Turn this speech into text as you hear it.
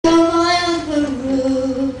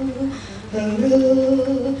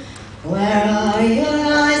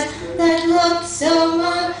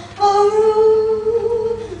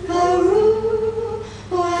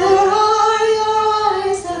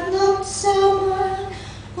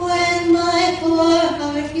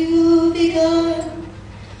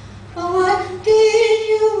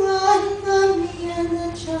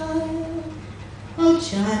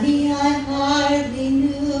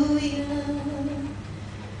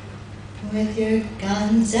With your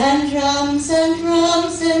guns and drums and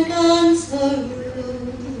drums and guns,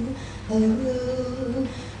 hurroo, hurroo.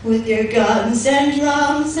 With your guns and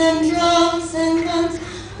drums and drums and guns,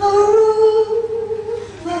 hurroo,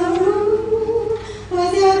 hurroo.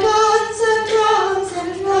 With your guns and drums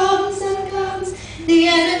and drums and guns, the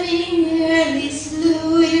enemy nearly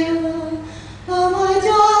slew you. Oh, my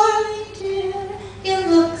darling dear, you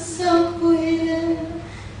look so queer.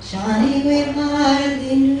 Johnny, we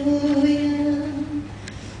hardly knew you.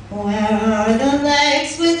 Where are the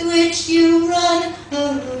legs with which you run?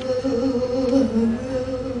 Hurroo, hurroo.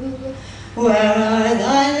 Where are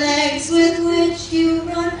thy legs with which you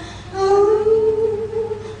run?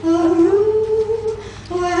 Hurroo, hurroo.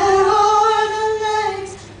 Where are the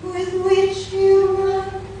legs with which you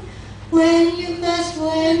run? When you first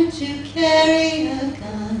went to carry a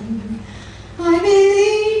gun, I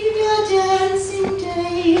believe your dancing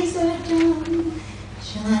days are done.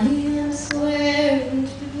 Johnny, I'm swearing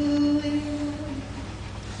to you.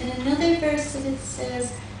 And another verse of it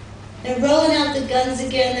says, they're rolling out the guns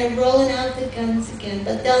again, they're rolling out the guns again,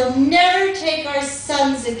 but they'll never take our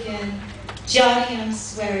sons again. Johnny, I'm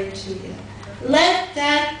swearing to you. Let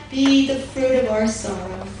that be the fruit of our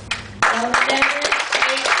sorrow. They'll never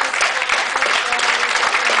take the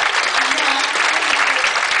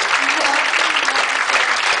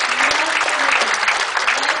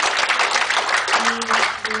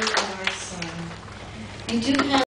sons of our sorrow. We do have